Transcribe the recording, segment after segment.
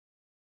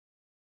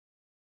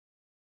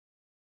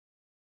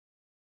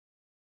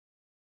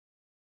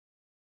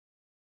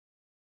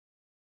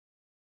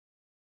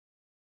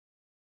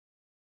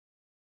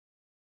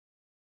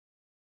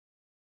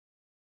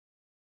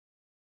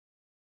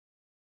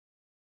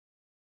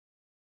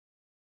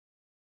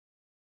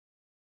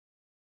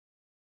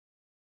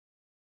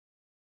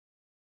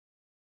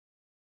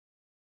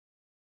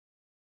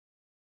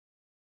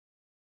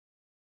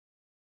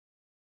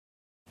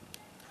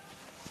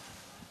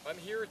I'm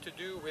here to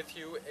do with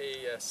you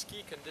a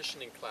ski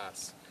conditioning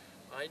class.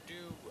 I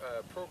do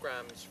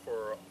programs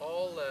for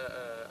all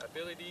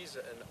abilities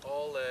and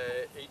all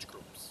age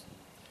groups.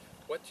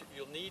 What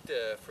you'll need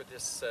for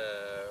this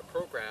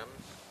program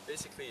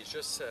basically is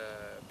just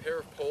a pair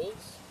of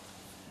poles.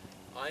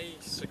 I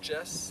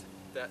suggest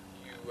that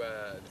you,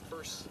 the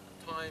first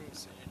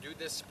times you do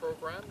this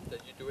program, that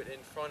you do it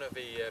in front of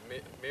a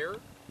mirror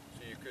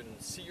so you can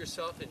see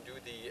yourself and do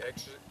the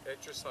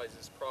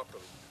exercises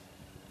properly.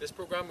 This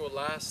program will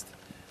last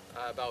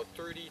about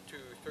 30 to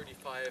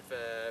 35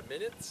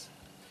 minutes,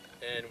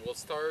 and we'll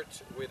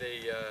start with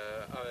a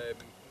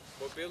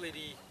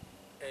mobility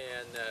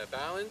and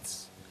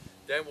balance.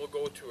 Then we'll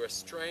go to a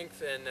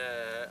strength and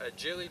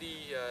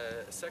agility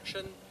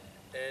section,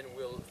 and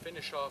we'll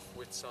finish off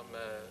with some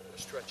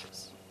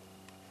stretches.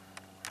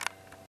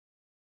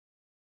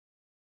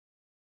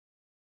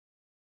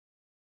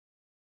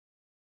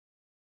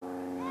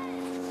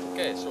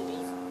 Okay, so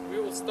we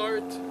will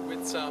start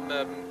with some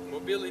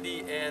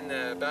mobility and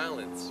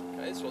balance.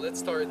 Okay, so let's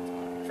start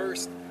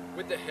first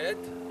with the head,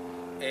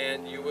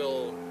 and you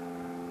will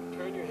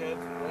turn your head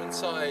from one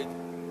side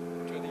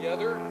to the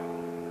other,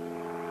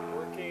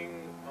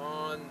 working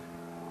on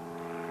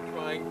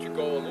trying to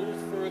go a little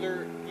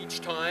further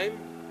each time,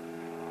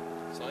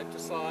 side to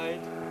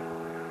side.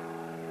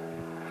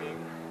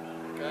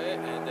 Okay,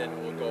 and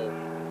then we'll go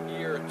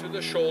here to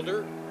the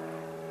shoulder,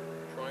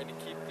 trying to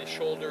keep the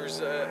shoulders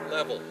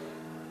level.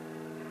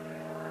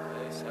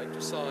 Side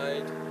to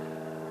side,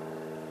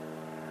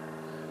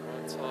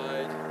 one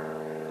side,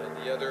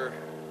 then the other.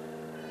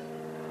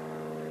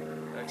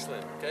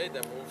 Excellent. Okay,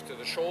 then move to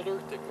the shoulder.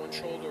 Take one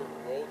shoulder,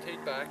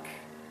 rotate back.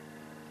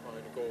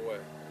 Trying to go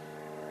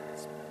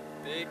as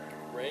big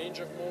range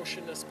of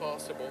motion as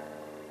possible.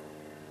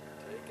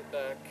 Take it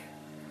back.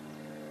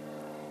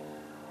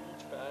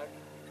 Reach back.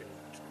 You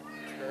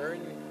can turn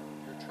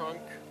your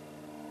trunk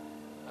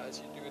as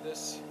you do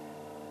this.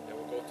 Then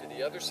we'll go to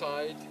the other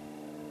side.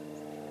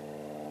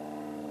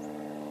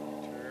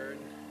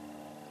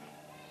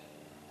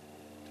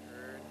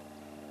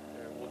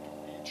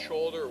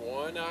 Shoulder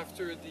one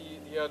after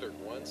the other,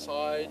 one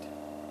side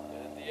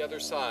and the other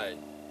side.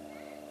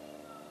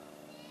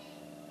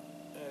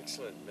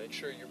 Excellent. Make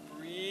sure you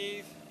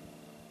breathe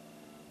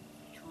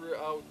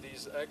throughout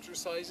these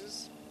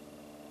exercises.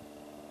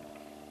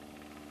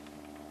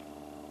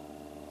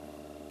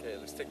 Okay,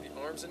 let's take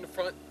the arms in the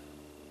front,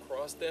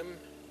 cross them,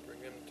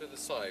 bring them to the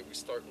side. We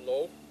start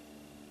low,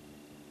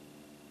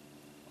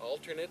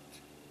 alternate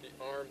the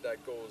arm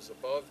that goes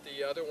above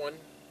the other one,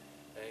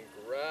 and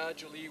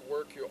gradually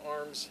work your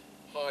arms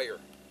higher.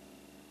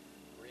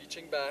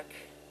 Reaching back,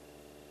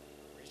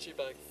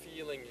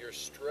 feeling you're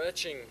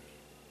stretching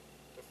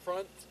the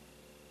front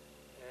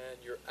and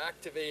you're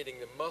activating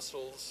the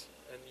muscles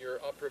in your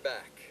upper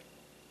back.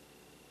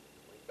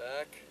 Going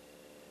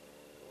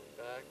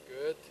back,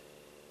 good.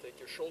 Take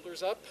your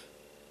shoulders up,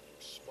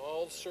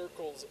 small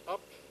circles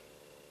up,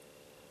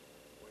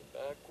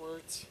 going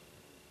backwards,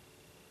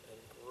 and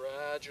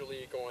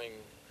gradually going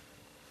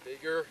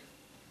bigger.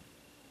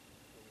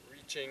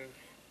 Reaching.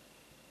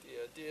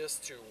 The idea is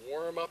to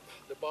warm up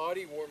the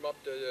body, warm up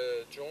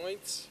the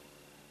joints,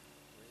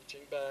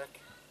 reaching back.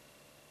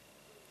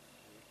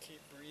 You keep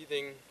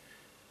breathing.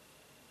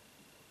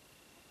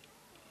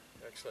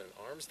 Excellent.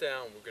 Arms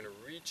down. We're going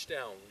to reach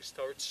down. We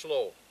start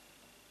slow.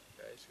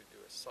 Okay, so we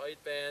do a side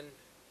bend,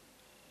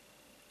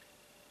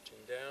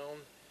 reaching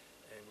down,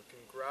 and we can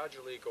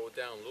gradually go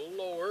down a little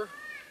lower,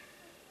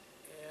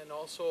 and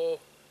also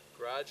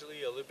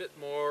gradually a little bit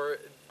more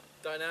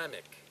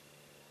dynamic.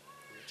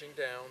 Reaching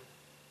down.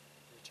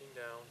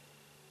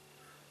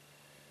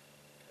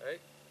 Okay,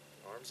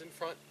 arms in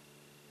front.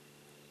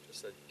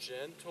 Just a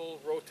gentle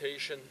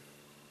rotation.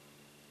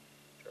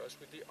 Just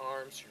with the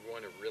arms. You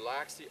want to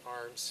relax the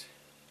arms.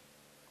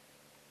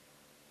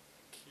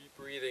 Keep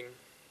breathing.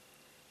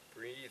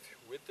 Breathe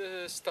with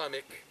the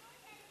stomach.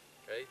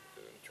 Okay,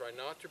 try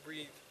not to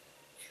breathe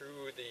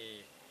through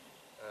the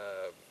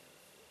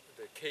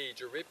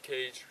cage or rib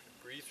cage.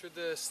 Breathe through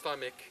the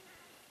stomach.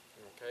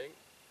 Okay.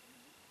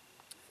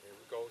 Here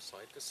we go,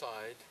 side to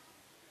side.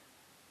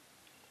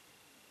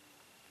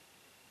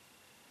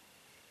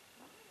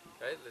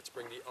 Okay, let's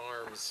bring the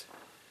arms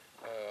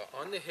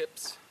on the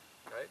hips,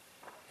 okay,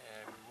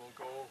 and we will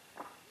go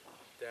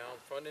down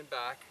front and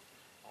back.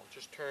 I'll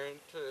just turn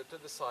to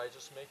the side,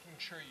 just making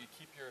sure you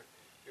keep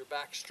your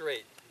back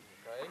straight,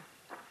 okay,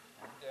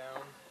 and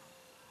down,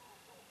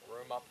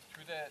 warm up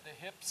through the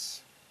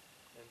hips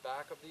and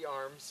back of the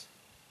arms,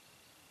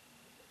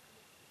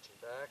 reaching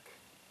back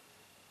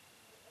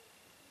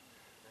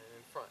and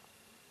in front,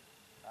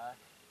 back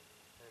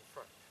and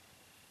front.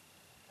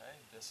 Okay,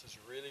 this is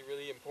really,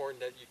 really important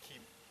that you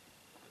keep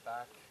the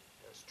back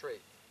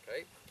straight.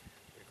 Okay,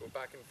 we go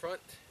back in front,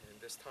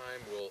 and this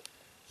time we'll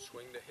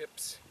swing the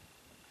hips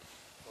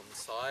from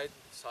side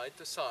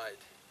to side.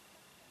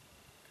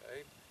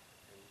 Okay,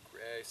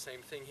 and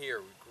same thing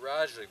here.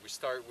 We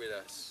start with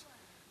a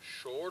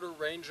shorter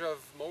range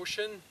of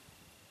motion,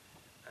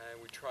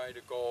 and we try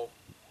to go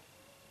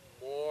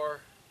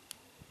more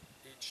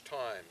each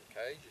time.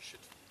 Okay, you should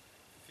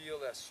feel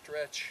that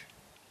stretch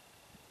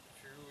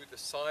through the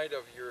side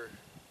of your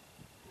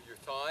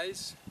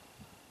thighs.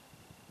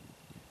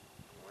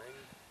 Going,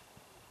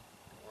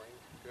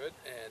 good.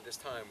 And this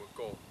time we'll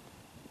go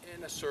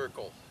in a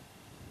circle,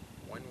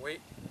 one way,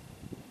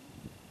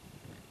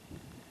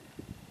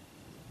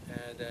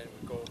 and then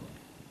we go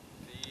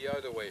the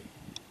other way.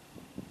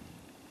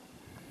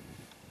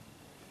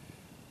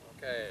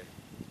 Okay,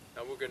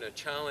 now we're going to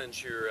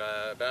challenge your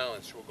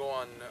balance. We'll go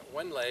on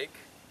one leg.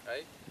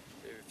 Okay,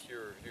 if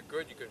you're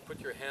good, you can put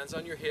your hands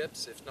on your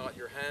hips. If not,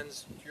 your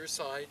hands to your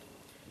side,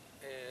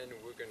 and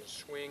we're going to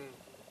swing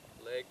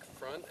leg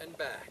front and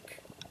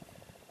back.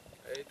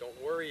 Okay,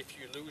 don't worry if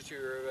you lose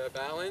your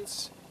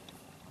balance.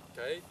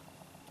 Okay,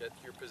 get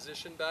your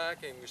position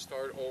back and we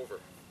start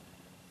over.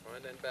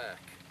 Front and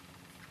back.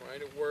 Trying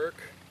to work.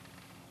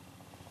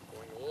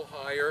 Going a little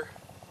higher.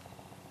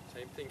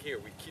 Same thing here.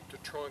 We keep the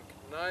trunk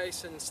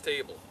nice and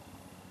stable.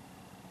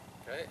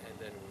 Okay, and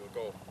then we'll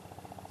go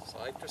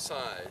side to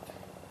side.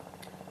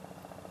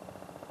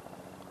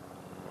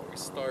 We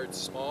start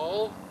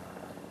small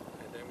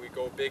and then we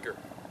go bigger.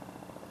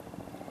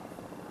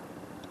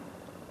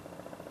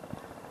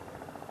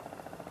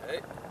 Okay,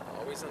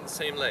 always on the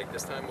same leg.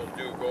 This time we'll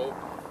do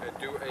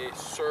a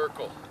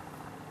circle.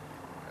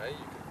 Okay, you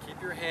can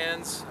keep your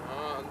hands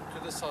on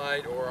to the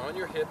side or on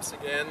your hips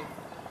again.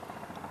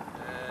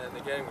 And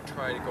again, we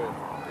try to go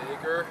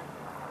bigger.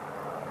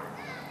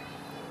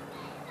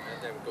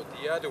 And then we go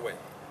the other way.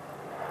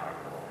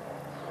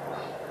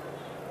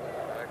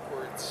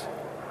 Backwards.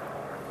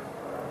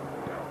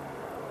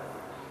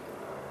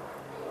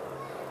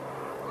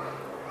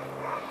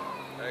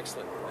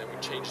 Excellent. Then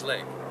we change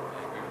leg.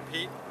 And we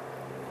repeat.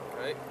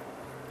 Okay.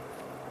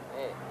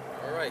 Oh,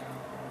 all right.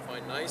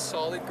 Find nice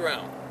solid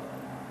ground.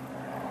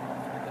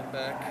 Get that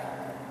back.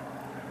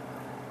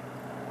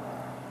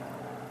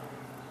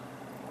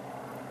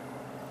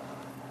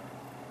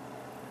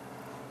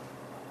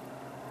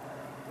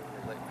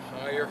 Leg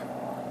higher.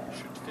 You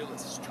should feel a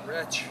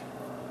stretch.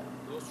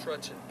 A little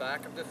stretch in the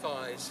back of the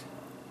thighs.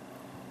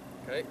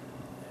 Okay.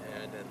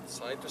 And then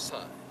side to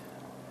side.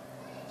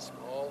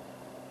 Small.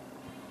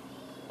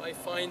 You might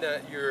find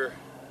that you're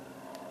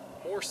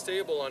more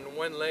stable on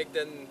one leg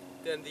than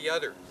the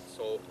other,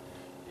 so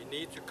you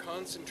need to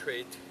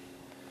concentrate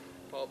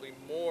probably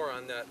more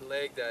on that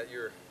leg that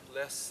you're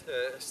less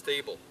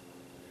stable.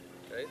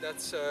 Okay,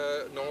 that's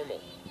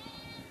normal.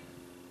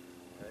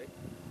 Okay.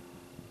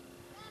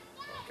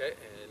 Okay,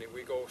 and then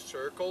we go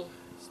circle.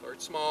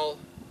 Start small.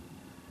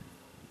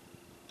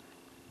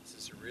 This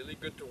is really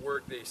good to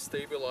work the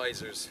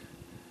stabilizers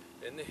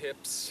in the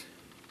hips.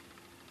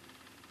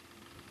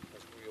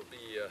 We'll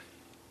be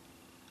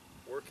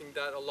working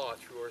that a lot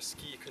through our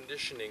ski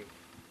conditioning.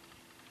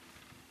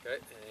 Okay,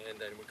 and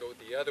then we go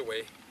the other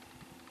way,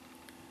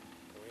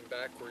 going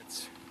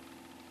backwards,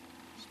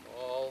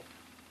 small,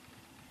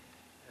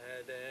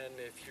 and then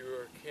if you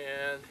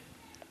can,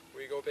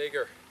 we go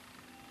bigger.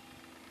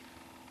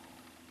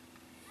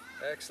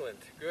 Excellent,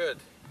 good.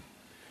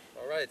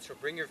 All right, so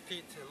bring your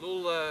feet a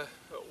little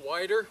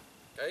wider,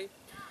 okay,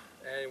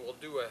 and we'll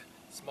do a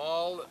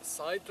small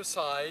side to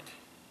side.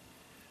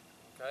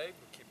 Okay,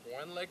 we keep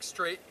one leg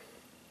straight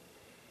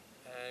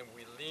and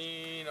we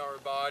lean our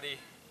body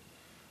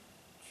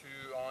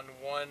to on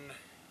one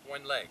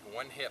leg,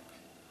 one hip,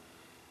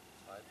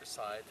 side to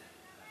side.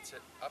 That's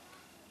it, up.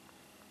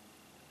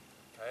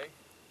 Okay,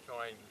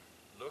 try and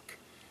look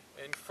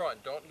in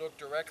front. Don't look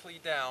directly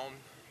down.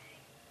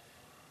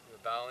 The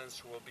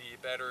balance will be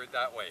better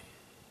that way.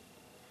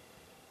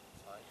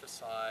 Side to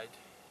side.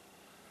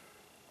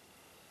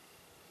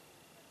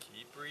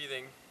 Keep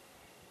breathing.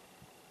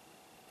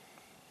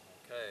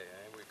 Okay,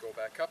 and we go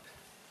back up,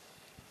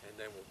 and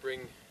then we'll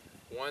bring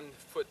one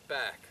foot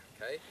back,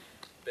 okay?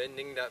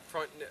 Bending that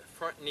front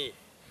knee.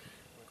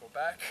 We go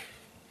back,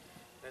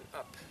 then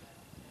up,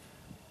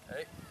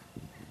 okay?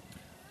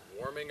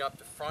 Warming up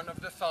the front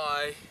of the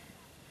thigh,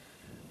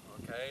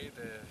 okay?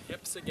 The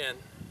hips again.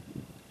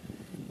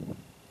 And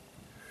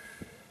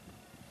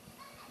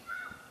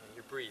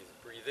you breathe.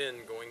 Breathe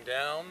in, going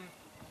down.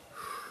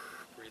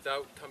 Breathe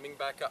out, coming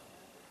back up.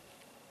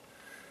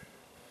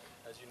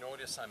 As you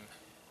notice, I'm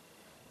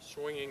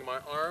swinging my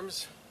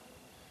arms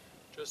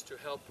just to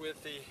help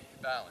with the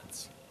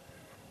balance.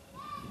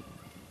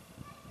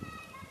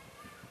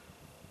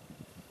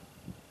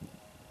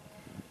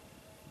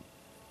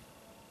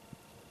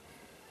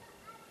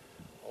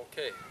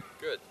 Okay,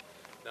 good.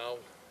 Now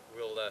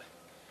we'll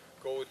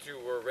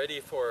we're ready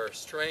for our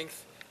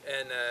strength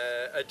and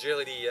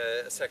agility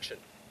section.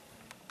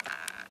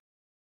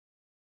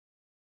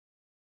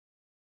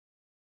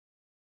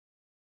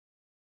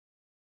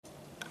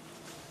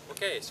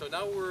 Okay, so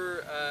now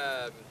we're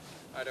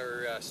at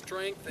our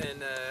strength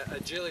and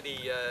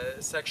agility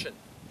section.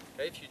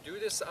 Okay, if you do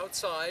this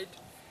outside,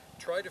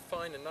 try to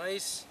find a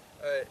nice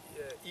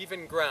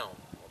even ground.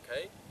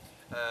 Okay,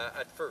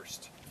 at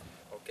first.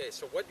 Okay,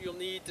 so what you'll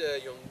need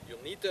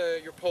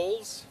your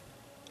poles.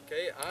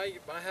 Okay,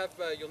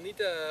 you'll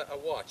need a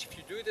watch. If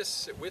you do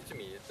this with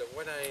me,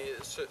 what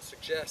I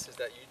suggest is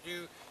that you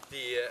do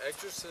the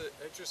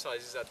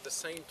exercises at the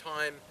same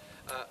time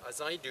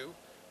as I do.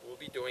 We'll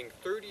be doing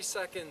 30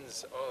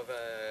 seconds of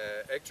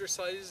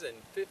exercises and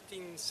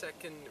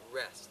 15-second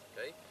rest.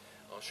 Okay,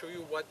 I'll show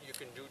you what you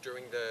can do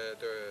during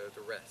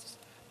the rest.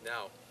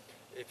 Now,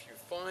 if you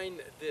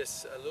find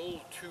this a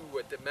little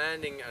too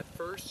demanding at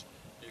first,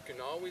 you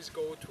can always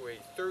go to a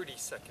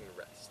 30-second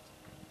rest.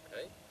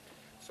 Okay,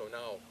 so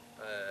now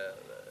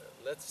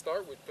let's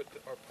start. We put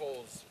our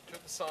poles to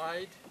the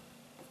side.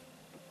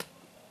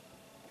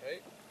 Okay,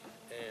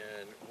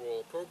 and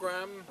we'll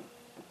program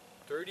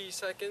 30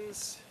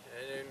 seconds,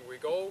 and then we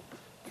go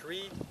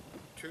 3,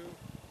 2,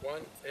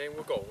 1, and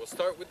we'll go. We'll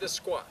start with the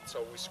squat.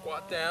 So we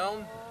squat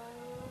down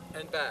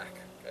and back.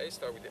 Okay,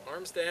 start with the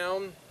arms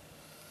down,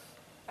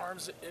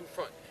 arms in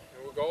front,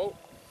 and we'll go.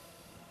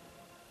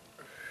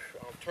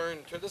 I'll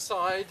turn to the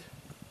side.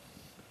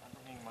 I'm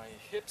bringing my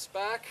hips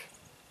back.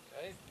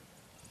 Okay,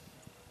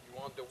 you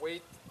want the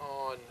weight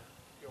on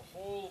your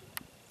whole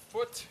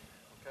foot.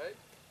 Okay.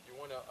 You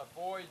want to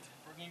avoid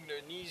bringing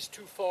the knees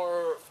too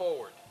far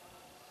forward.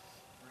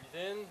 Breathe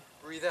in,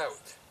 breathe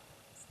out.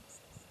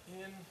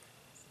 In,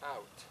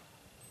 out.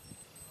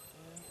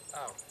 In,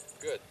 out.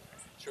 Good.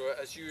 So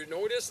as you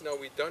notice, now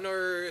we've done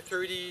our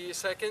 30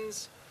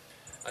 seconds.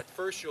 At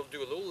first you'll do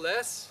a little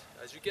less.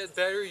 As you get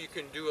better, you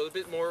can do a little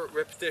bit more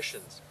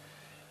repetitions.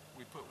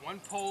 We put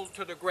one pole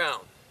to the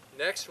ground.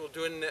 Next we'll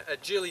do an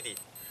agility.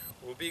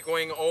 We'll be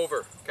going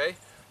over, okay?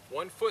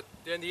 One foot,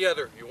 then the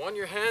other. You want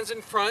your hands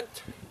in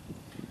front.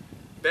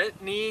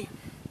 Bent knee,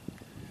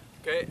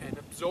 okay, and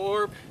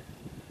absorb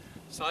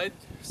side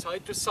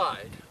to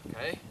side,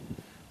 okay?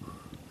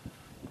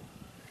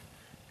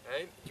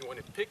 Okay, you want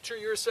to picture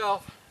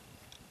yourself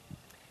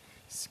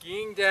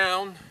skiing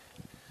down.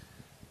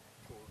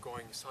 We're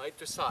going side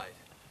to side.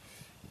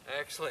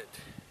 Excellent.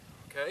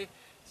 Okay,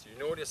 so you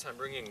notice I'm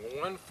bringing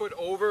one foot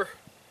over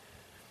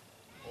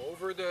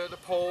the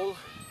pole,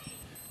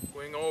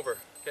 going over.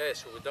 Okay,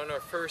 so we've done our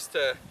first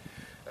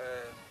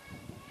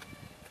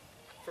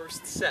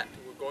set.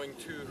 We're going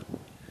to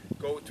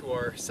go to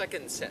our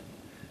second set.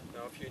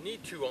 Now if you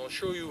need to, I'll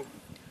show you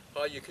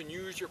how you can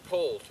use your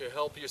pole to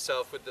help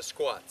yourself with the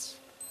squats.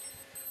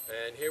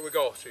 And here we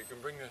go. So you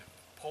can bring the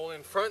pole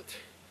in front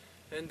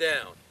and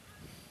down.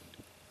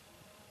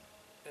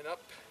 And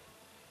up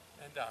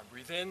and down.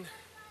 Breathe in,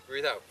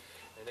 breathe out.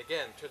 And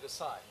again to the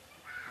side.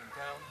 And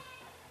down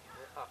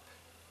and up.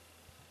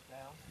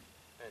 Down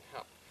and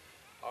up.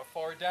 How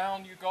far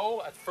down you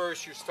go? At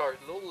first you start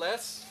a little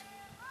less.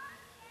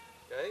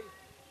 Okay,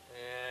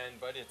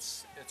 but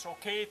it's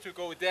okay to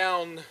go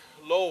down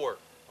lower.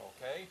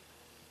 Okay,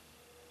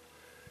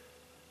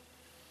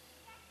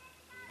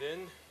 breathe in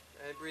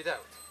and breathe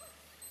out.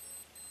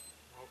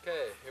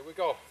 Okay, here we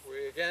go.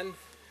 We again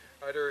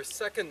at our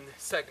second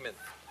segment.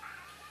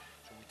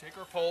 So we take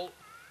our pole,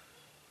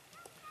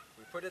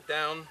 we put it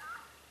down,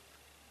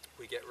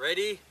 we get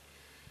ready,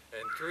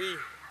 and 3,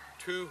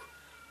 2,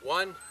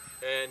 1,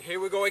 and here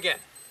we go again.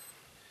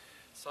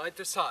 Side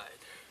to side.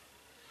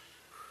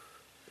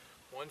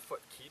 One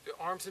foot, keep the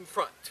arms in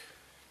front.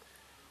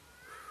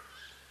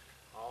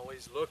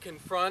 Always look in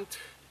front.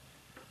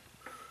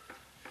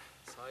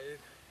 Side,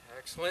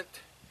 excellent.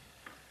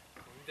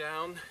 Going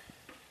down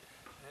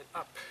and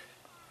up,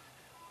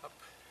 up,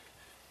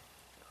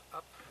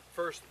 up.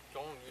 First,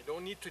 you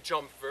don't need to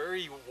jump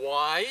very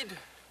wide.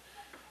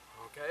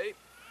 Okay,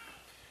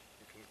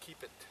 you can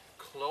keep it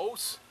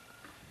close.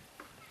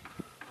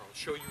 I'll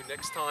show you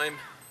next time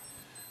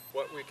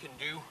what we can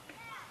do.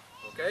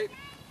 Okay.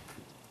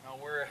 Now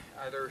we're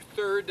at our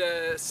third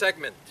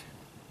segment.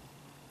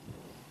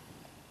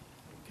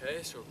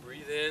 Okay, so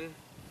breathe in,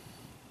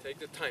 take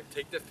the time,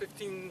 take the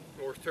 15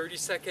 or 30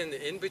 second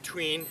in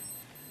between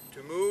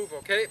to move.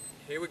 Okay,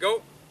 here we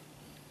go.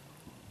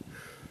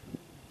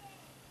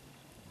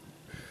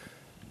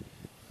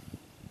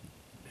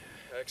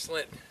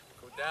 Excellent.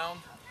 Go down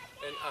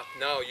and up.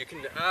 Now you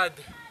can add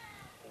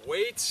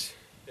weights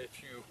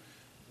if you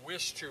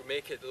wish to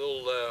make it a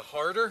little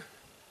harder,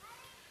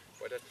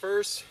 but at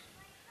first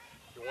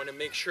you want to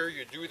make sure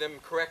you do them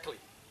correctly.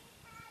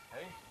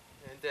 Okay,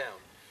 and down.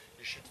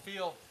 You should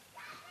feel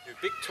your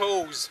big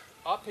toes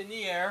up in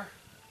the air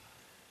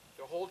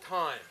the whole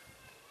time.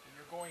 And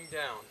you're going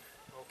down.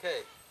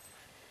 Okay,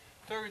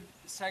 third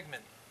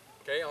segment.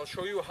 Okay, I'll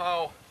show you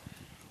how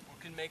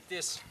we can make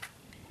this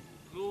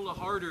a little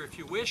harder if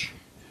you wish.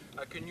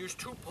 I can use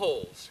 2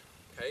 poles.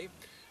 Okay,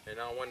 and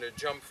I want to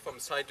jump from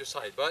side to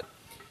side, but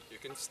you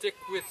can stick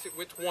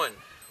with one.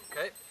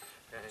 Okay,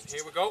 and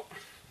here we go.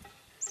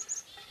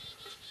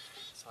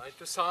 Side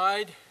to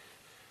side.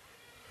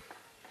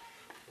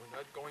 We're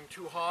not going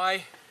too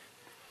high.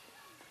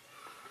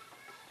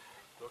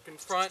 Look in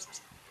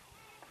front.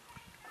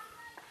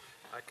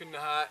 I can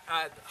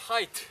add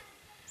height,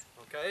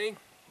 okay?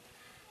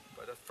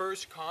 But at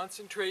first,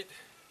 concentrate.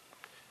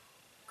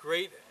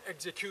 Great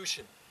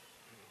execution,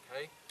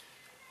 okay?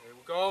 There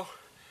we go.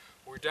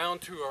 We're down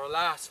to our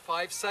last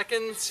 5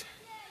 seconds.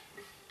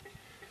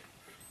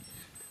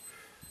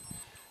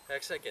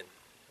 Next second,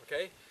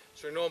 okay?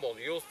 So normal,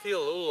 you'll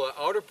feel a little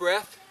out of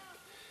breath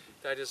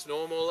That is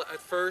normal at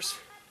first.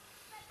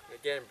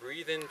 Again,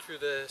 breathe in through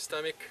the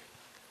stomach.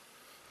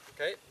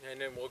 Okay,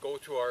 and then we'll go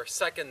to our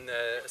second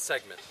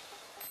segment.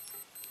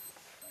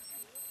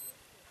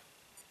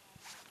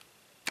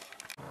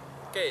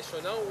 Okay,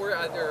 so now we're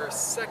at our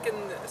second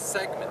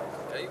segment.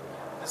 Okay,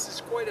 this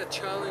is quite a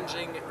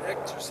challenging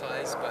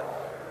exercise, but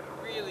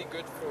really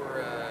good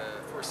for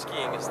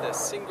skiing. Is the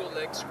single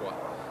leg squat,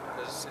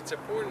 because it's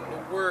important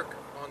to work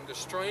on the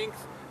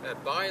strength,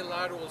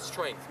 bilateral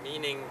strength,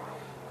 meaning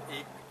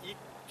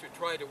to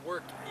try to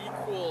work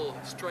equal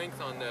strength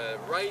on the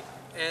right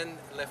and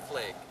left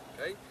leg.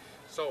 Okay,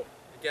 so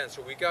again,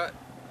 so we got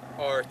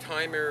our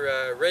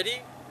timer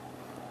ready.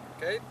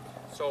 Okay,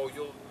 so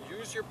you'll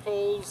use your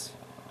poles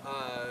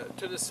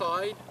to the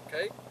side,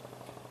 okay,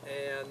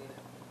 and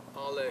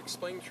I'll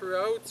explain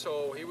throughout.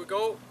 So here we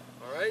go.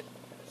 All right,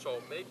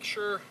 so make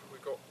sure we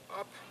go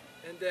up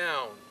and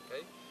down.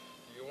 Okay,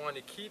 you want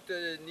to keep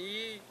the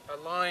knee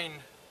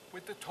aligned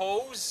with the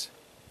toes.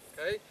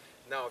 Okay,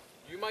 now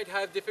you might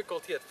have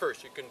difficulty at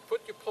first. You can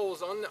put your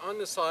poles on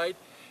the side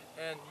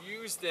and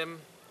use them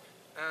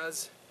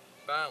as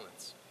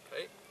balance.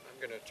 Okay, I'm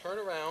going to turn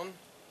around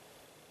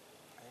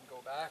and go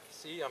back.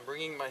 See, I'm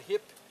bringing my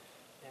hip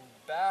in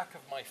back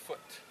of my foot.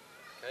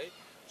 Okay,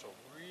 so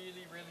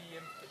really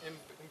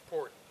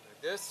important.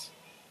 Like this,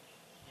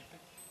 keep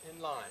it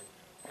in line.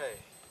 Okay,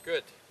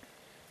 good.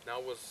 Now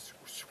we'll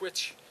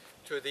switch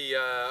to the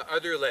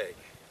other leg.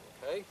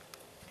 Okay,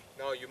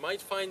 now you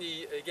might find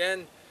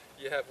again,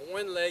 you have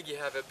one leg you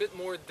have a bit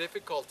more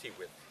difficulty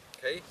with.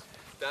 Okay,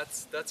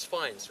 that's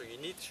fine. So you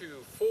need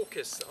to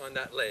focus on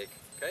that leg.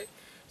 Okay,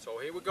 so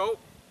here we go.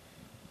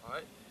 All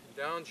right,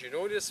 down. You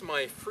notice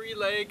my free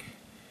leg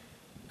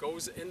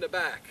goes in the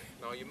back.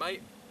 Now you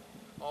might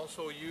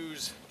also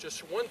use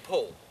just one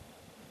pole.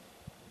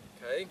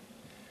 Okay,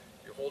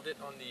 you hold it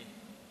on the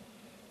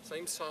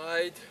same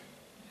side,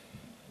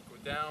 go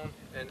down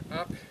and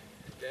up.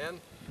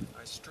 Again,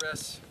 I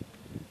stress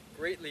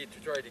greatly to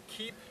try to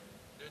keep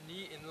the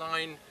knee in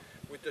line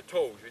with the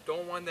toes. You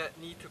don't want that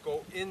knee to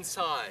go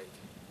inside.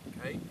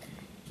 Okay,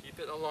 keep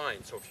it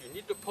aligned. So if you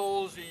need the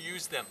poles, you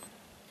use them.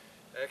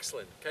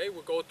 Excellent. Okay,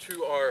 we'll go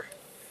to our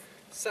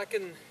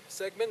second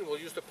segment. We'll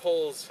use the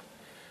poles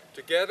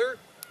together.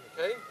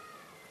 Okay,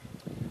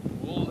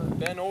 we'll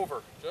bend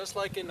over just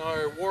like in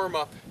our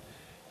warm-up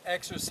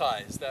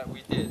exercise that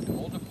we did.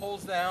 Hold the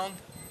poles down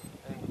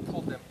and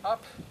pull them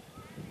up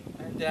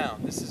and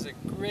down. This is a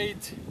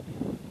great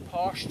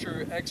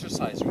posture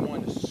exercise. You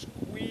want to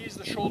squeeze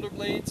the shoulder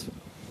blades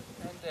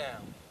and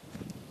down.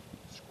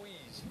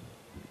 Squeeze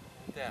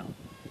and down.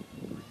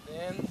 Breathe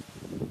in,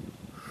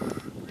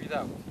 breathe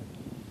out.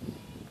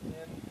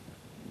 In,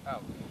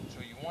 out. So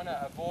you want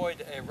to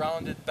avoid a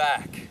rounded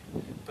back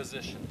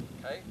position.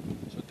 Okay?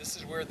 So this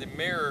is where the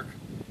mirror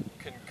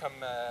can come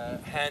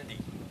handy.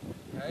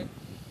 Okay?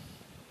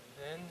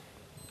 Then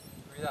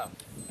breathe out.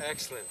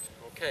 Excellent.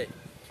 Okay.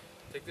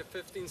 Take the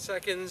 15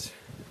 seconds.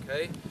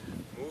 Okay?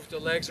 Move the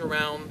legs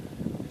around,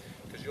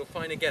 because you'll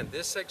find again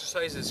this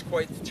exercise is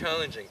quite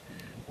challenging.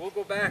 We'll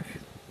go back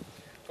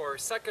for our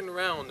second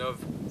round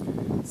of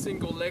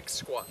single leg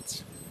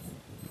squats.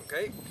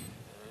 Okay?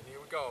 And here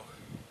we go.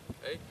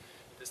 Okay?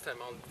 This time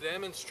I'll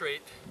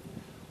demonstrate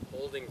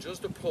holding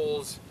just the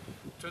poles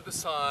to the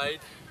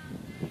side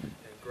and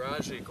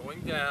gradually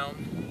going down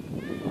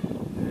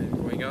and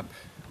going up.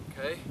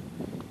 Okay?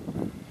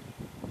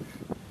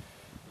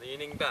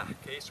 Leaning back.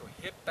 Okay, so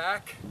hip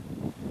back.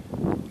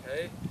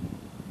 Okay?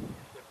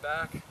 Hip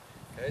back.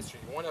 Okay, so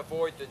you want to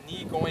avoid the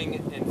knee going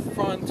in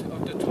front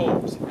of the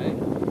toes. Okay?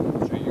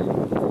 So you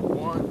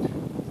want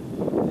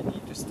the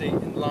knee to stay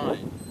in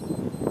line.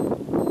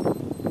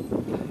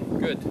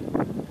 Good.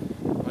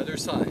 Other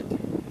side. Okay,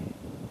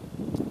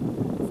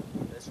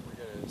 so we're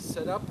going to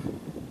set up.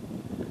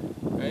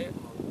 Okay, and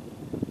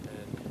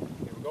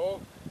here we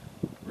go.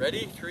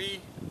 Ready? 3,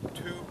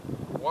 2,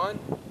 1,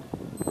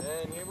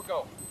 and here we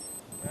go.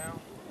 Down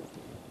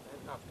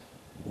and up.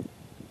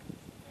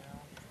 Down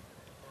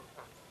and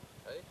up.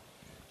 Okay,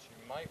 so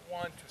you might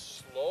want to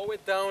slow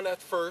it down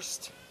at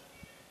first.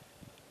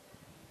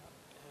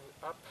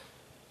 And up.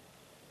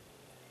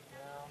 And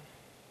down.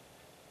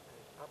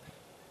 And up.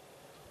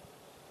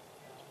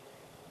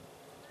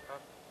 Down,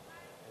 up.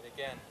 And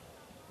again,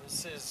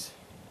 this is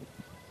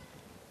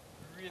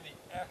really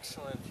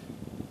excellent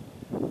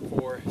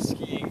for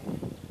skiing,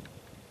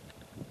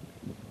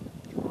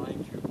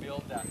 trying to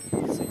build that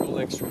single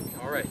leg strength.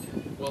 All right,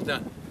 well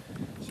done.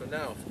 So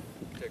now,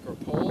 take our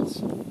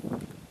poles, we'll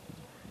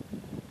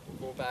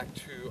go back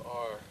to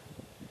our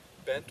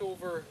bent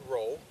over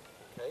row,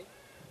 okay?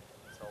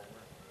 So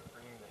we're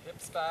bringing the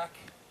hips back,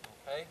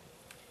 okay?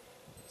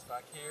 Hips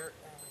back here,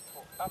 and we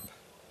pull up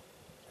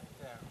and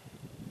down,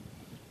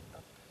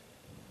 up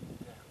and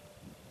down.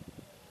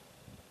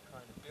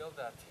 Trying to build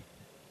that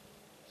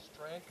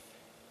strength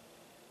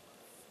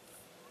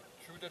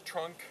through the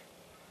trunk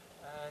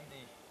and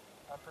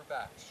the upper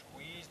back.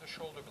 Squeeze the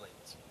shoulder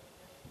blades.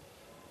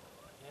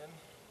 In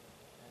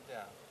and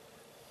down.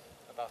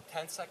 About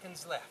 10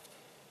 seconds left.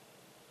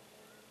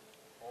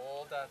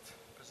 Hold that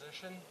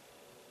position.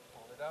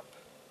 Pull it up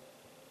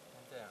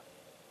and down.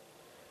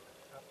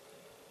 Up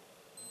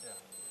and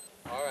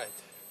down. All right,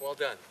 well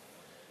done.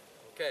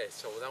 Okay,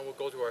 so now we'll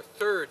go to our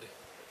third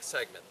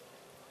segment.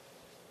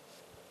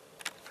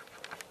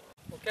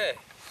 Okay,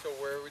 so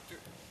we're going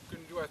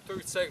to do our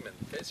third segment.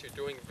 Okay, so you're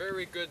doing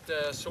very good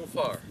so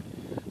far.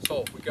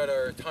 So we got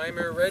our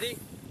timer ready.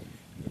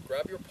 You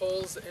grab your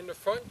poles in the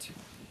front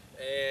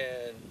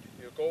and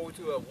you go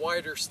to a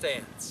wider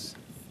stance.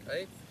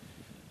 Okay,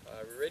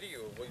 we ready?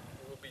 We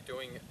will be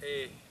doing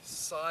a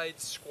side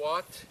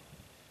squat.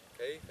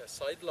 Okay, a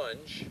side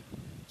lunge,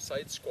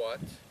 side squat.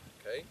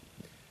 Okay,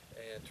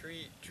 and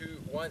 3,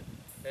 2, 1,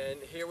 and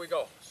here we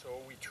go. So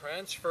we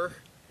transfer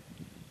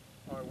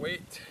our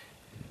weight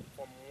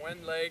from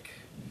one leg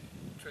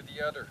to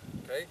the other.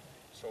 Okay,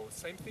 so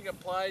same thing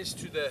applies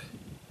to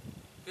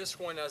this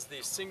one as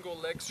the single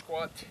leg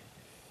squat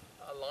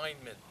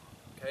alignment.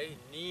 Okay,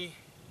 knee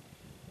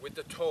with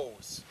the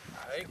toes.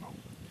 Okay, and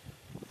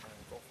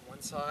go from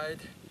one side.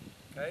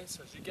 Okay,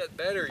 so as you get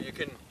better, you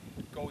can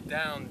go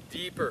down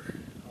deeper.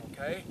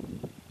 Okay,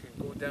 you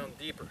can go down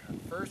deeper.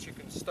 At first, you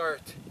can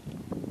start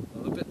a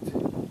little bit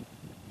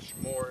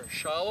more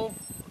shallow.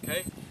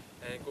 Okay,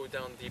 and go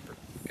down deeper.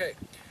 Okay,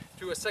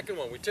 do a second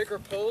one. We take our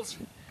poles,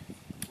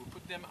 we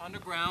put them on the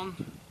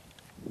ground.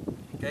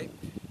 Okay,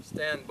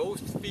 stand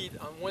both feet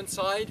on one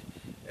side,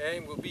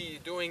 and we'll be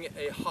doing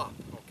a hop.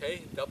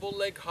 Okay, double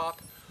leg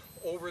hop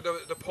over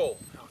the pole.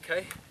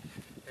 Okay,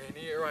 and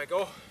here I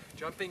go,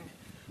 jumping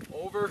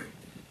over.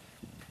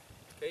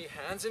 Okay,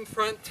 hands in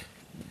front.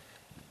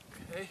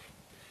 Okay,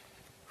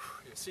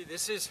 you see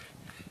this is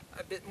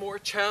a bit more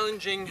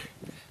challenging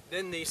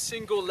than the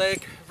single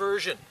leg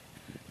version.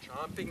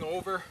 Jumping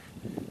over.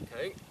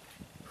 Okay,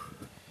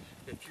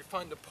 if you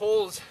find the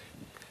poles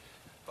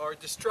are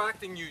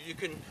distracting you, you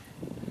can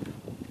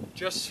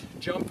just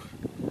jump.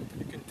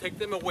 You can take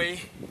them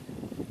away.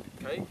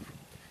 Okay,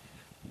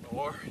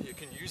 or you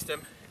can use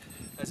them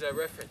as a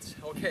reference.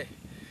 Okay,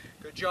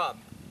 good job.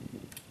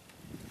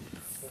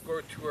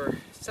 We'll go to our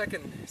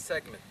second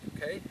segment.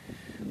 Okay,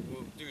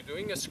 we'll do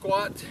doing a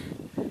squat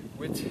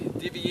with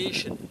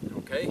deviation.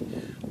 Okay,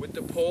 with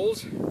the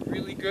poles,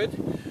 really good.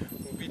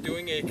 We'll be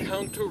doing a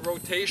counter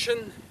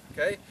rotation.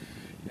 Okay,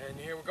 and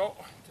here we go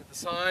to the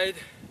side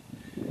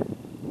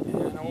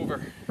and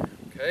over.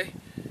 Okay,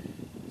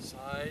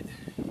 side,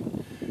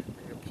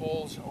 bring the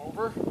poles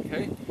over.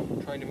 Okay,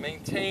 trying to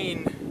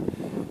maintain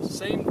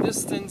same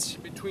distance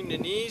between the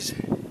knees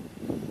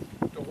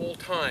the whole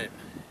time.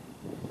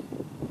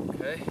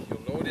 Okay,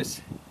 you'll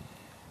notice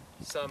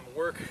some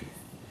work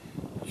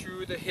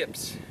through the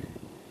hips.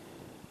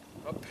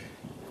 Up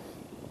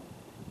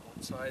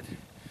one side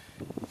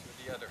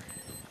to the other.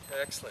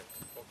 Excellent.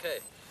 Okay,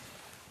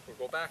 we'll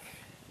go back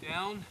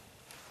down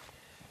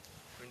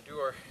and do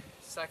our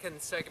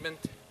second segment.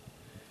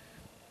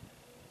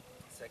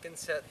 Second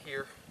set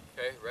here.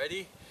 Okay,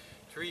 ready?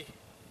 3,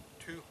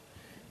 2,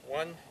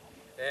 1,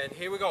 and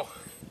here we go.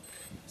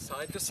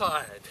 Side to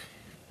side.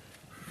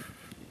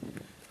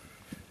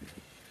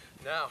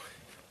 Now,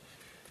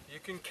 you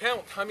can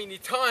count how many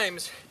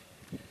times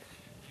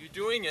you're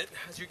doing it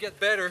as you get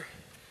better,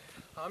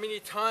 how many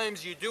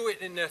times you do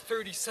it in a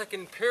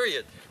 30-second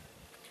period.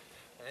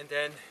 And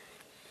then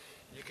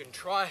you can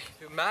try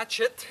to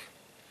match it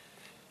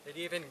and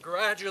even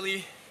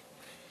gradually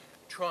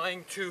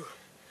trying to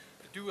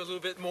do a little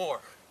bit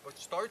more. But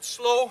start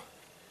slow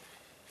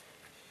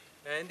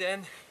and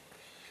then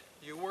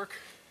you work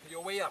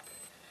your way up.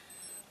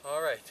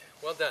 All right,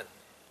 well done.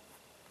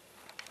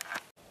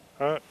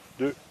 1,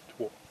 2,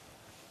 3.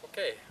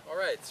 Okay, all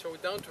right, so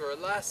down to our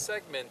last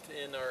segment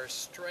in our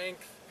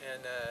strength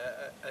and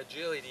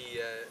agility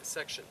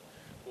section.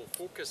 We'll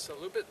focus a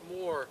little bit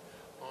more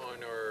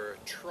on our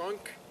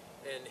trunk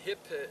and hip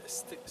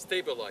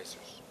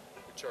stabilizers,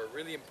 which are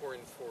really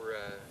important for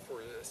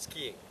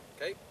skiing.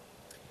 Okay.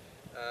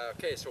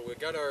 Okay, so we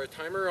got our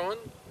timer on.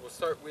 We'll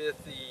start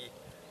with the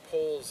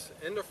poles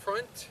in the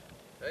front.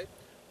 Okay,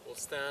 we'll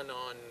stand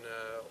on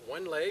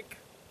one leg,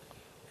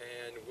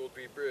 and we'll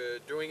be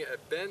doing a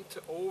bent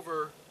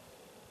over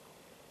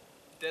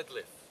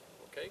deadlift.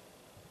 Okay,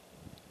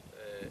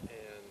 and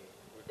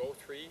we go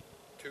 3,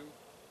 2,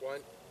 1,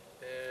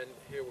 and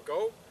here we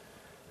go.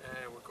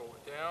 And we'll go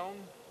down.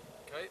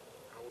 Okay,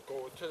 and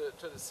we'll go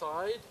to the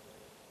side,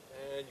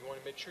 and you want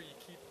to make sure you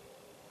keep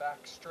back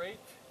straight.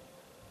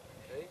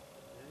 Okay,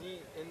 knee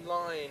in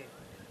line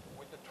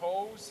with the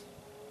toes,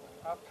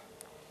 up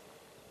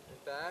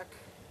and back.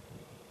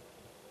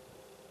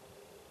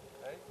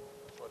 Okay,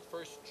 so at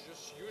first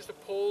just use the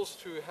poles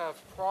to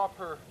have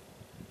proper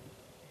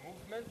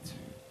movement.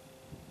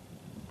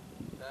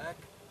 Back,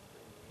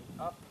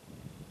 up,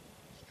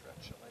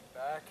 stretch the leg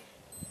back.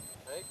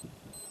 Okay,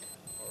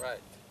 all right.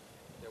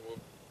 Then we'll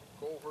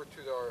go over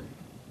to our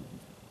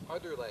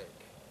other leg.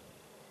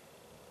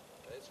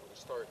 Okay, so we'll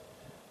start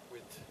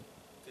with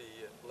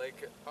the leg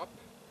up.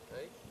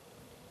 Okay,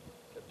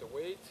 get the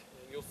weight,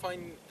 and you'll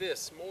find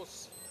this.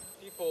 Most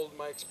people, in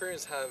my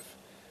experience, have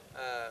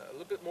a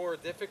little bit more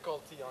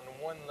difficulty on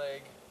one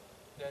leg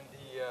than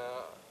the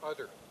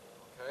other.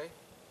 Okay,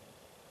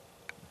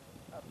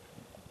 up,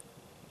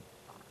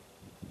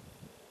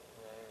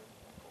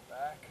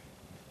 back,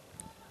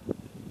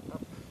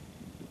 up,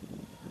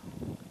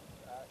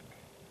 back,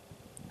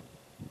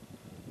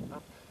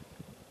 up,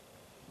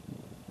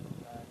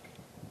 back,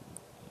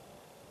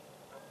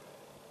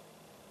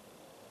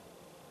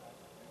 up,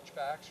 reach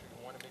back. So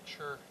you want to make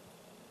sure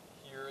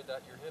here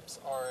that your hips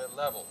are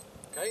level,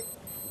 okay?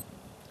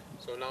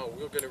 So now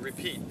we're going to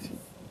repeat.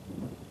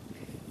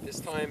 This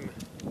time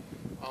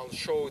I'll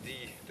show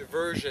the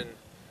version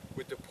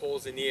with the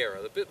poles in the air, a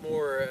little bit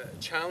more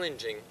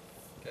challenging,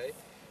 okay?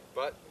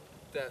 But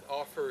that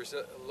offers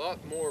a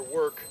lot more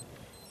work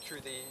through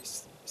the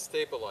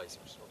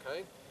stabilizers,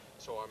 okay?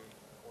 So I'm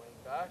going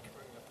back,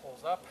 bring the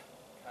poles up,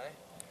 okay?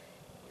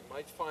 You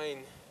might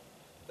find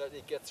that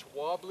it gets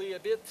wobbly a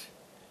bit.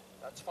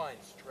 That's fine.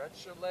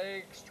 Stretch the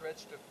leg,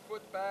 stretch the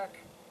foot back,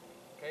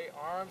 okay?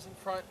 Arms in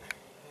front,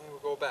 and we'll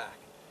go back.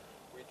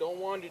 We don't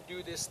want to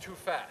do this too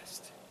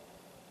fast,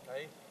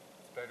 okay?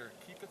 It's better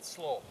keep it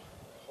slow.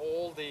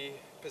 Hold the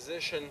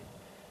position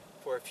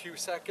for a few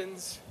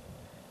seconds.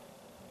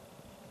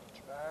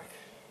 Reach back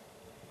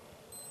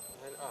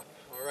and up.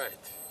 All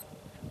right,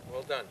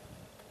 well done.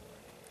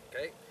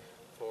 Okay,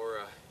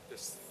 for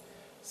this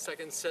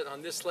second set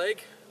on this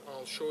leg,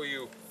 I'll show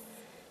you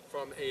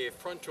from a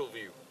frontal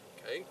view.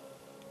 Okay,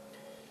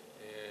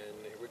 and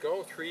here we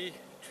go. 3,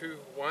 2,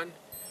 1.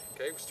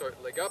 Okay, we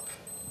start leg up.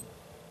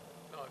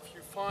 Now, if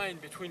you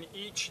find between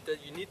each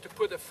that you need to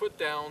put a foot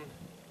down,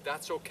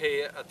 that's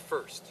okay at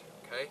first.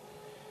 Okay,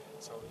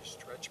 so you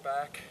stretch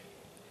back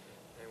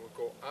and we'll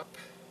go up.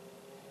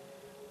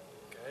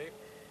 Okay,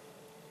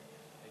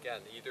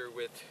 again, either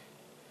with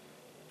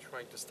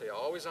trying to stay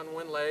always on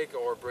one leg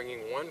or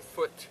bringing one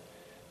foot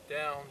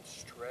down,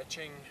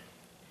 stretching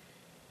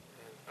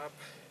and up,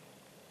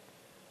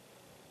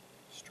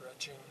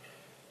 stretching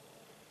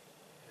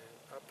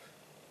and up,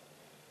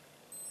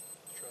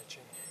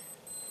 stretching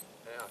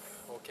and up.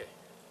 Okay,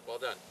 well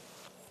done.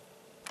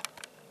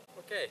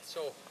 Okay,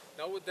 so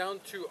now we're down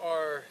to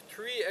our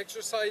 3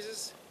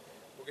 exercises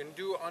we're going to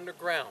do on the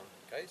ground.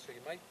 Okay, so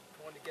you might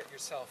want to get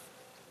yourself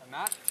a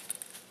mat.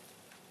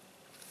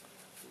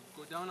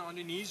 We'll go down on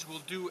the knees.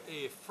 We'll do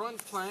a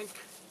front plank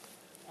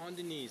on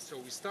the knees. So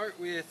we start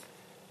with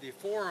the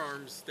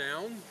forearms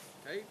down,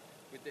 okay,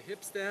 with the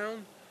hips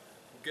down.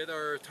 We'll get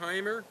our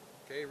timer,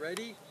 okay,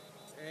 ready,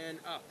 and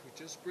up. We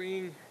just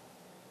bring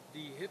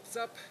the hips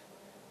up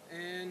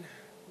and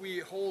we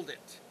hold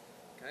it,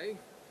 okay.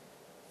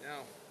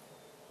 Now,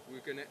 we're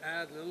going to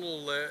add a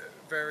little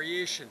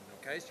variation,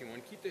 okay? So you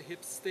want to keep the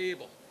hips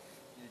stable.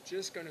 You're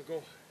just going to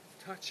go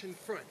touch in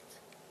front,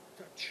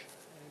 touch,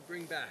 and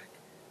bring back,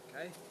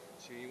 okay?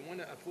 So you want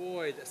to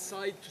avoid a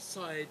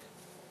side-to-side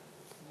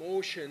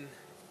motion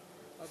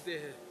of the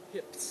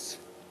hips,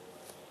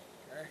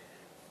 okay?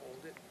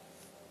 Hold it.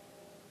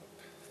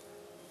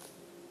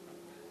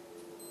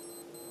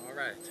 All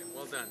right,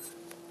 well done.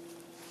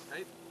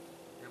 Okay,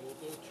 and we'll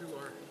go to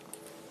our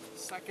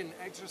second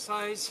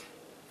exercise.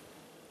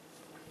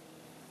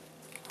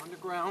 On the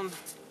ground,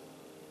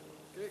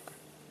 okay,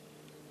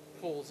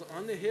 pulls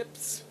on the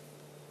hips,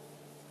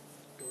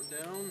 go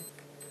down,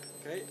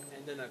 okay,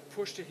 and then I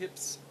push the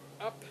hips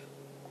up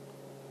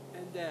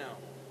and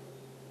down,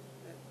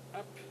 and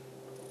up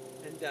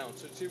and down.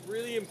 So it's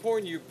really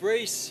important you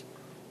brace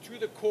through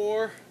the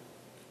core,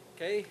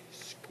 okay,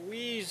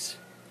 squeeze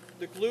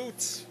the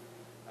glutes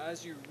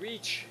as you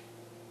reach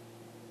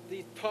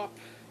the top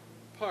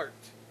part,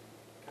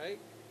 okay,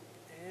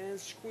 and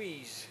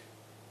squeeze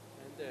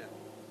and down.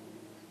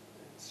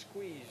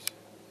 Squeeze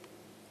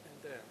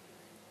and down,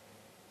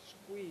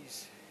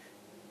 squeeze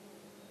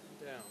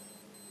and down.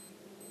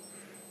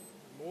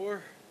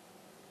 More,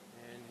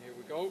 and here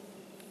we go. All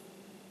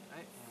right,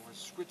 and we'll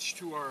switch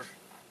to our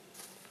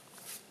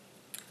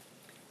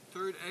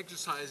third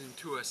exercise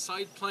into a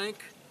side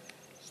plank.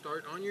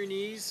 Start on your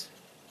knees,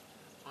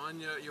 on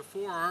your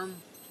forearm,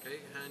 okay,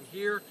 and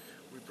here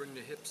we bring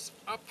the hips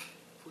up,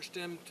 push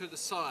them to the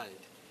side,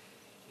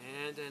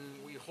 and then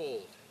we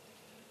hold.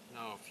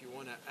 Now, if you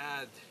want to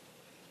add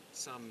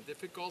some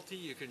difficulty,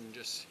 you can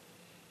just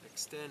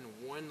extend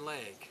one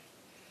leg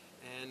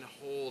and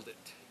hold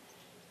it.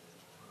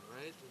 All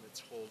right, let's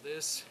hold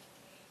this.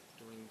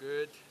 Doing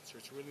good. So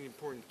it's really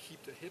important to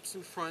keep the hips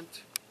in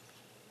front,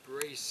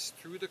 brace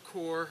through the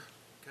core,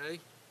 okay,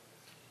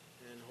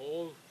 and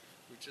hold.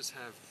 We just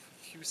have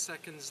a few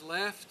seconds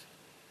left.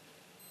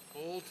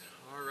 Hold.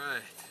 All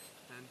right,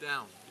 and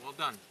down. Well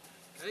done.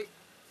 Okay.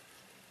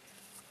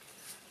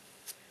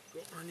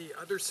 Go on the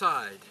other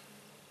side.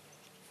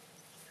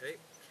 Okay.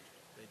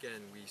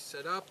 Again, we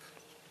set up,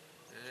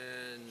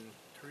 and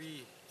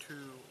 3, 2,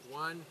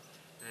 1,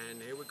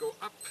 and here we go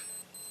up,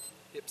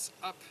 hips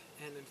up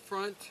and in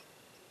front,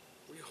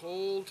 we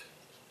hold,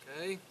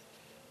 okay.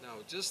 Now,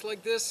 just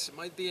like this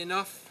might be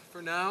enough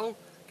for now,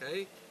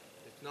 okay.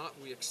 If not,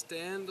 we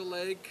extend the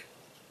leg,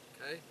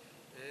 okay,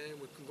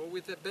 and we can go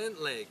with the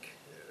bent leg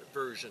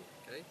version,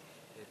 okay.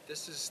 If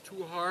this is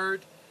too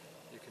hard,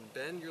 you can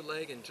bend your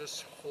leg and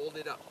just hold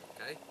it up,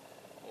 okay,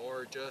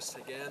 or just,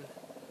 again,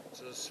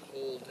 just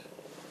hold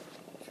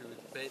to the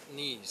bent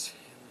knees.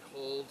 And we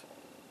hold,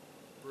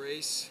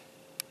 brace,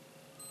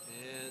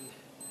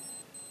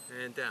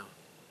 and down.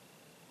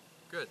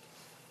 Good.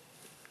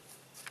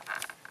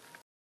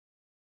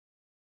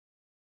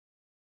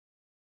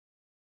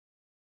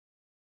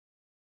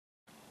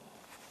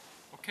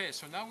 Okay,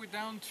 so now we're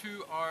down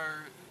to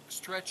our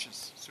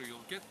stretches. So you'll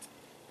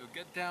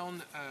get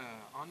down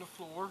on the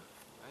floor,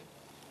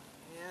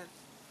 right? And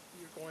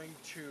you're going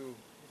to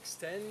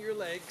extend your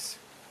legs,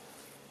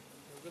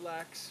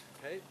 relax,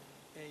 okay?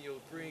 And you're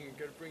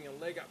gonna bring a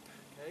leg up,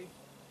 okay?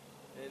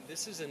 And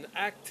this is an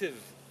active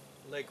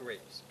leg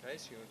raise, okay?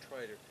 So you're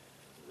gonna try to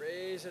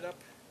raise it up,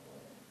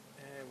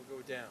 and we'll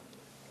go down,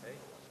 okay?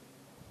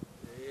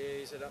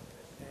 Raise it up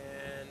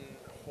and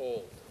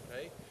hold,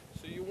 okay?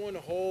 So you want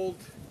to hold.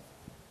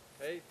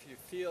 Okay, if you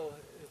feel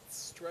it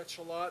stretch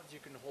a lot, you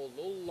can hold a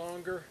little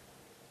longer.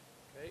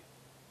 Okay,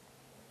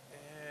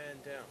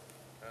 and down.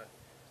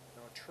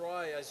 Now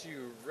try, as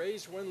you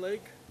raise one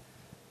leg,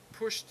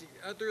 push the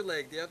other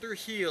leg, the other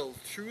heel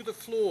through the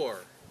floor.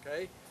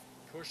 Okay,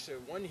 push the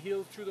one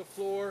heel through the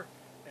floor,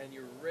 and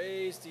you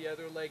raise the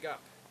other leg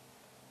up.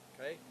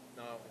 Okay,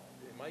 now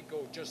it might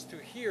go just to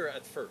here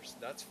at first.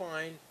 That's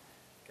fine.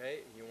 Okay,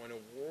 you want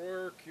to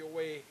work your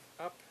way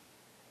up.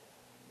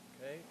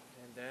 Okay,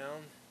 and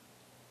down.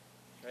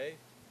 Okay,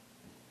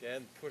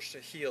 again, push the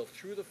heel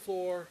through the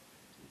floor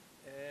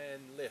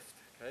and lift.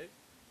 Okay,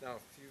 now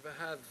if you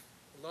have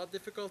a lot of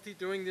difficulty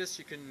doing this,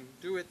 you can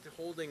do it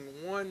holding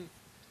one,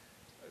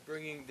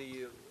 bringing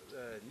the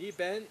knee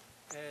bent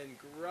and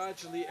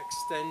gradually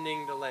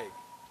extending the leg.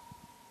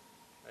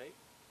 Okay,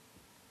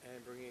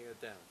 and bringing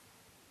it down.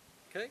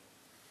 Okay,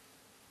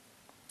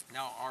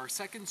 now our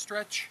second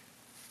stretch.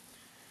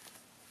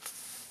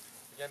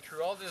 Again,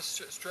 through all these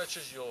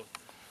stretches,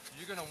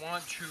 you're going to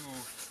want to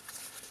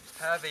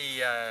have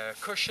a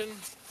cushion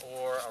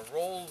or a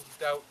rolled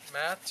out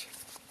mat,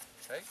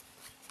 okay,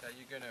 that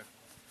you're going to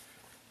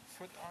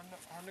put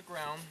on the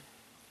ground,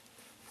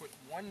 put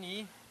one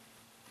knee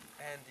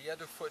and the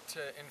other foot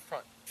in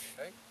front,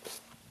 okay.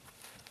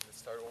 Let's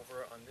start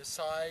over on this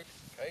side,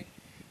 okay.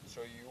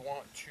 So you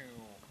want to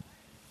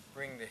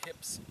bring the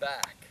hips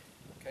back,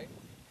 okay,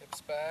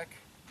 hips back,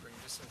 bring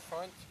this in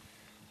front,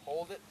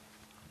 hold it,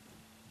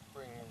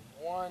 bring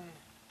one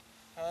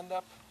hand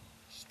up,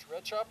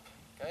 stretch up.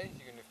 Okay,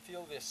 you're going to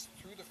feel this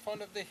through the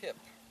front of the hip,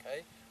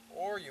 okay,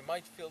 or you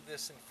might feel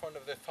this in front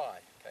of the thigh,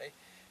 okay.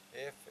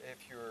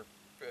 If you're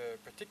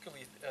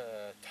particularly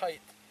tight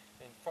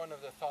in front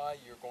of the thigh,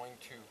 you're going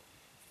to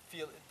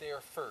feel it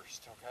there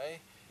first, okay.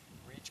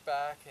 Reach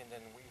back and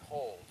then we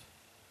hold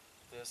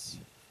this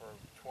for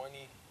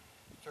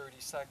 20-30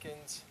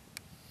 seconds.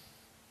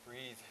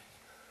 Breathe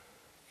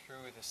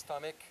through the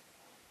stomach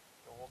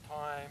the whole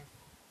time,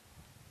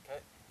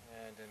 okay,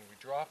 and then we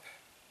drop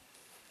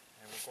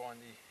and we'll go on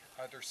the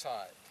other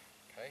side,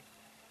 okay.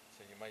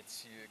 So you might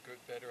see it good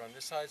better on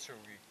this side. So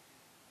we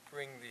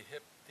bring the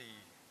hip, we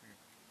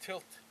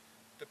tilt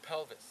the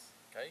pelvis,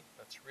 okay.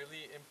 That's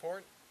really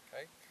important,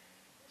 okay.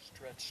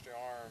 Stretch the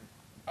arm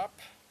up,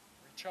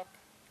 reach up,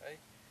 okay.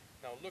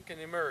 Now look in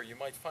the mirror. You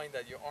might find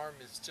that your arm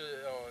is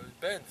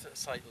bent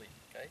slightly,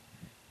 okay.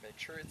 Make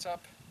sure it's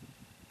up,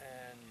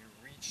 and you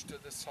reach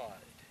to the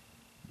side.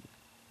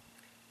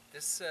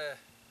 This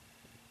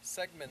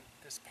segment,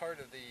 this part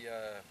of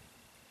the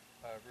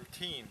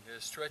routine, the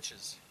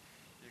stretches.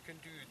 You can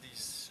do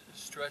these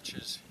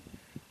stretches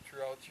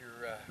throughout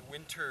your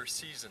winter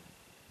season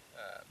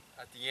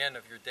at the end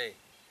of your day,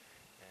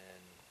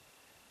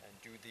 and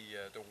do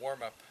the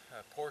warm-up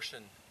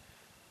portion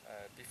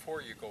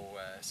before you go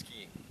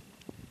skiing.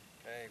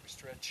 Okay, we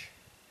stretch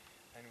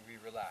and we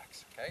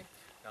relax. Okay,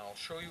 now I'll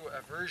show you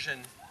a version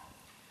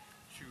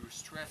to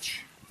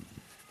stretch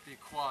the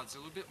quads a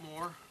little bit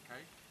more.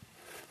 Okay,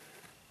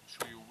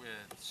 show you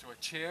so a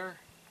chair,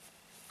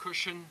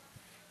 cushion.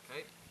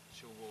 Okay,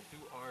 so we'll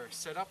do our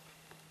setup.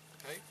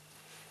 Okay,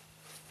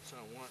 so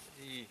I want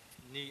the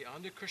knee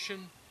on the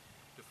cushion,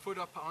 the foot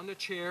up on the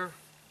chair,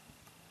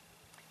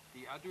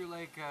 the other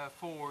leg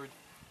forward,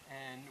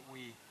 and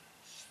we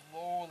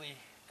slowly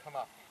come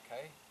up.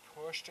 Okay,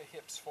 push the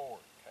hips forward.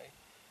 Okay,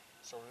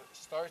 so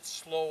start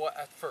slow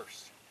at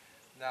first.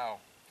 Now,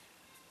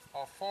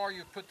 how far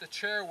you put the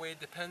chair weight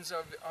depends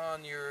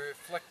on your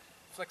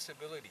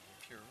flexibility.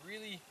 If you're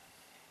really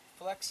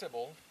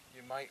flexible,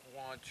 you might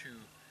want to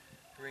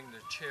bring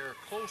the chair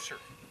closer,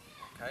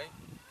 okay?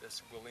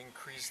 This will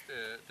increase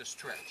the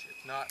stretch.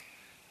 If not,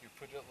 you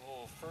put it a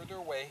little further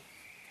away,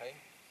 okay?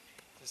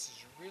 This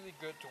is really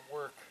good to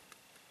work,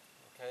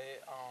 okay,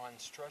 on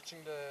stretching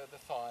the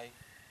thigh.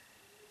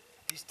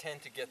 These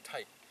tend to get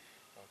tight,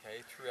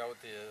 okay? Throughout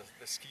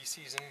the ski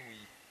season, we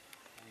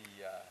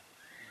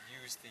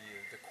use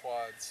the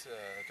quads,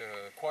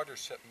 the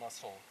quadricep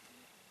muscle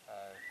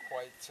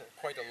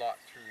quite a lot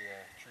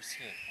through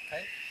skiing,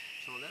 okay?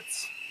 So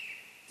let's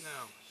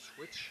now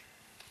switch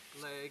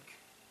leg,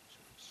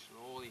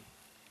 slowly,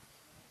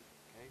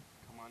 okay,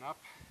 come on up,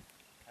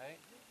 okay,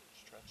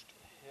 stretch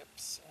the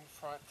hips in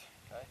front,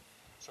 okay,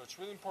 so it's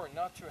really important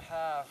not to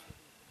have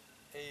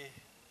a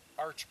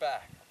arch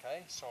back,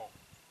 okay, so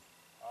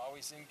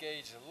always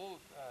engage a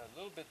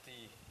little bit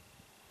the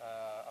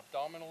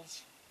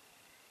abdominals,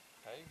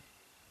 okay?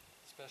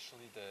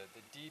 Especially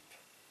the deep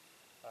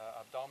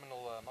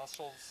abdominal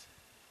muscles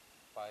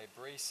by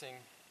bracing,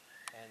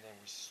 and then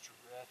we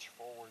stretch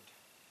forward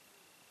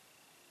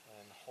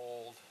and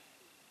hold,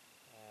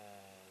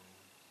 and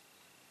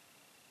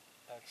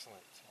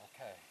excellent.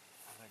 Okay,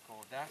 let go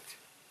of that.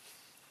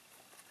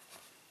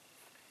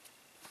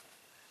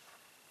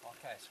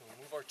 Okay, so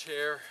we move our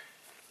chair,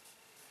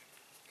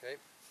 okay,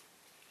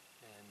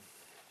 and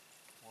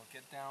we'll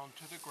get down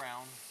to the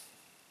ground.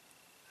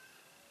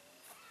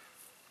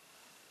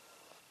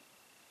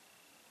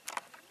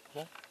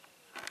 Okay.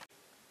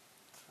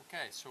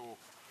 Okay, so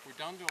we're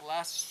down to the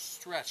last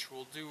stretch.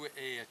 We'll do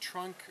a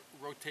trunk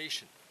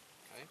rotation.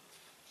 Okay,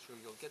 so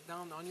you'll get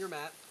down on your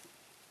mat,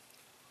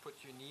 put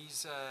your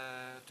knees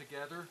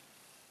together,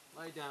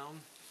 lie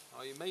down.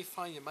 You may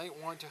find you might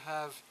want to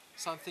have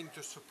something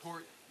to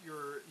support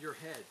your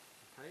head.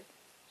 Okay,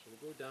 so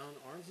we'll go down,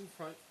 arms in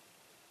front.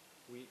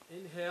 We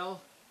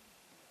inhale,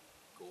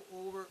 go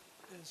over,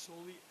 and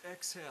slowly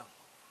exhale.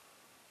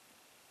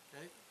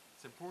 Okay,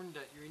 it's important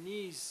that your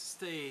knees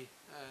stay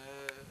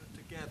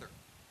together.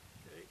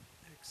 Okay,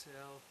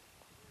 exhale,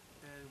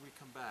 and we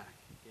come back.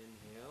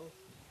 Inhale.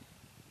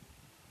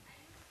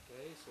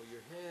 Okay, so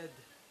your head,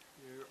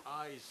 your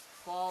eyes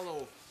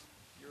follow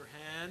your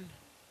hand,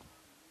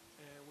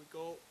 and we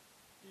go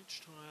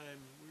each time.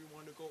 We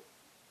want to go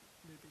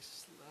maybe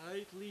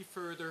slightly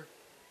further.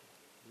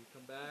 We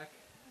come back,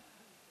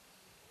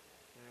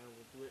 and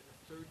we'll do it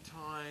a third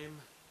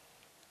time.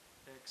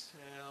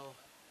 Exhale.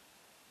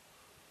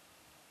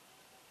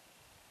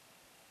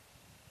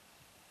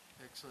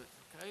 Excellent.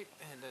 Okay,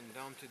 and then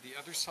down to the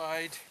other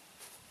side.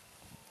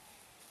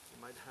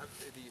 You might have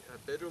a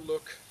better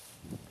look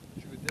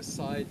through this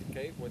side.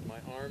 Okay, what my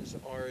arms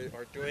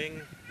are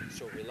doing.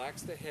 So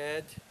relax the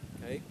head.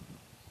 Okay,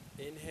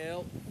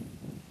 inhale,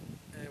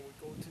 and we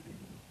go to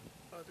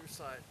the other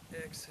side.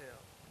 Exhale,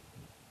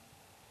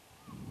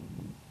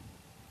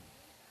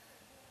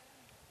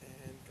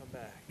 and come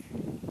back,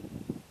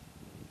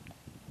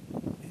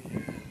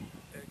 and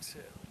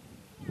exhale.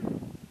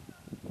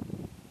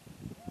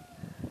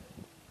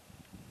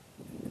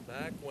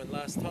 Back one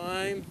last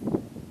time.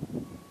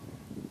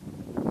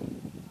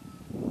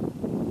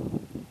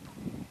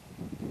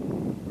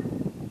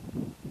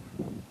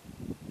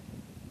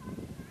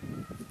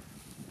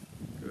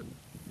 Good.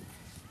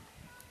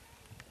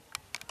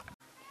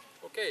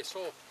 Okay,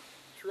 so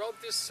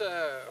throughout this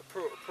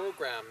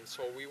program,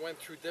 so we went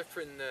through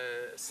different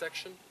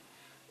sections.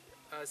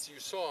 As you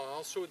saw, I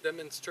also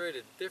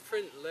demonstrated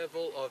different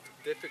level of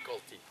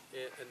difficulty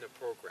in the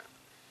program.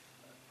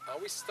 I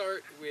always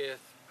start with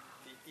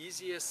the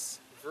easiest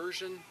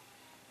version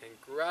and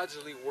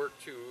gradually work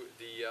to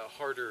the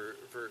harder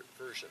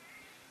version.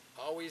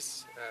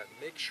 Always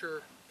make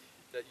sure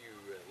that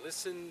you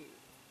listen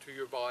to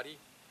your body,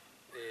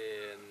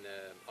 and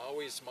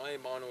always my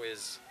motto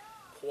is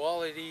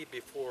quality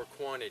before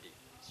quantity.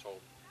 So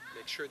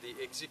make sure the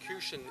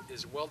execution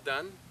is well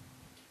done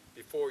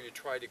before you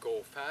try to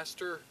go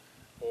faster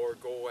or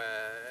go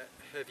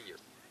heavier.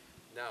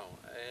 Now,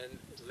 and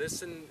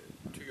listen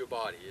to your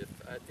body. If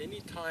at any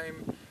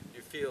time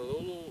you feel a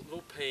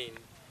little pain,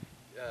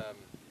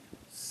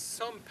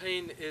 some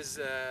pain is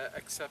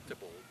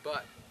acceptable,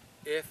 but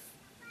if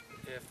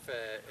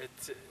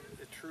it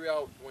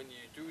throughout when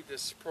you do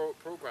this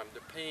program,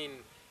 the pain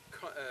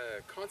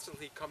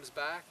constantly comes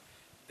back,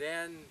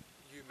 then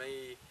you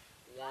may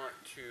want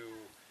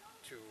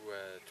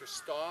to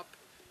stop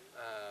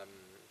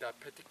that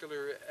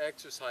particular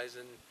exercise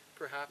and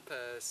perhaps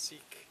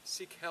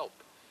seek help.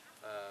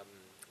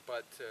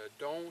 But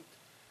don't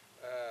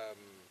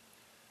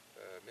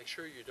make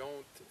sure you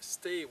don't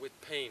stay with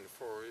pain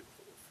for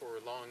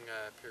a long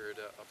period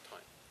of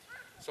time.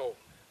 So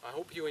I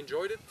hope you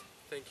enjoyed it.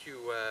 Thank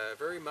you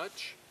very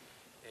much,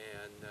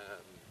 and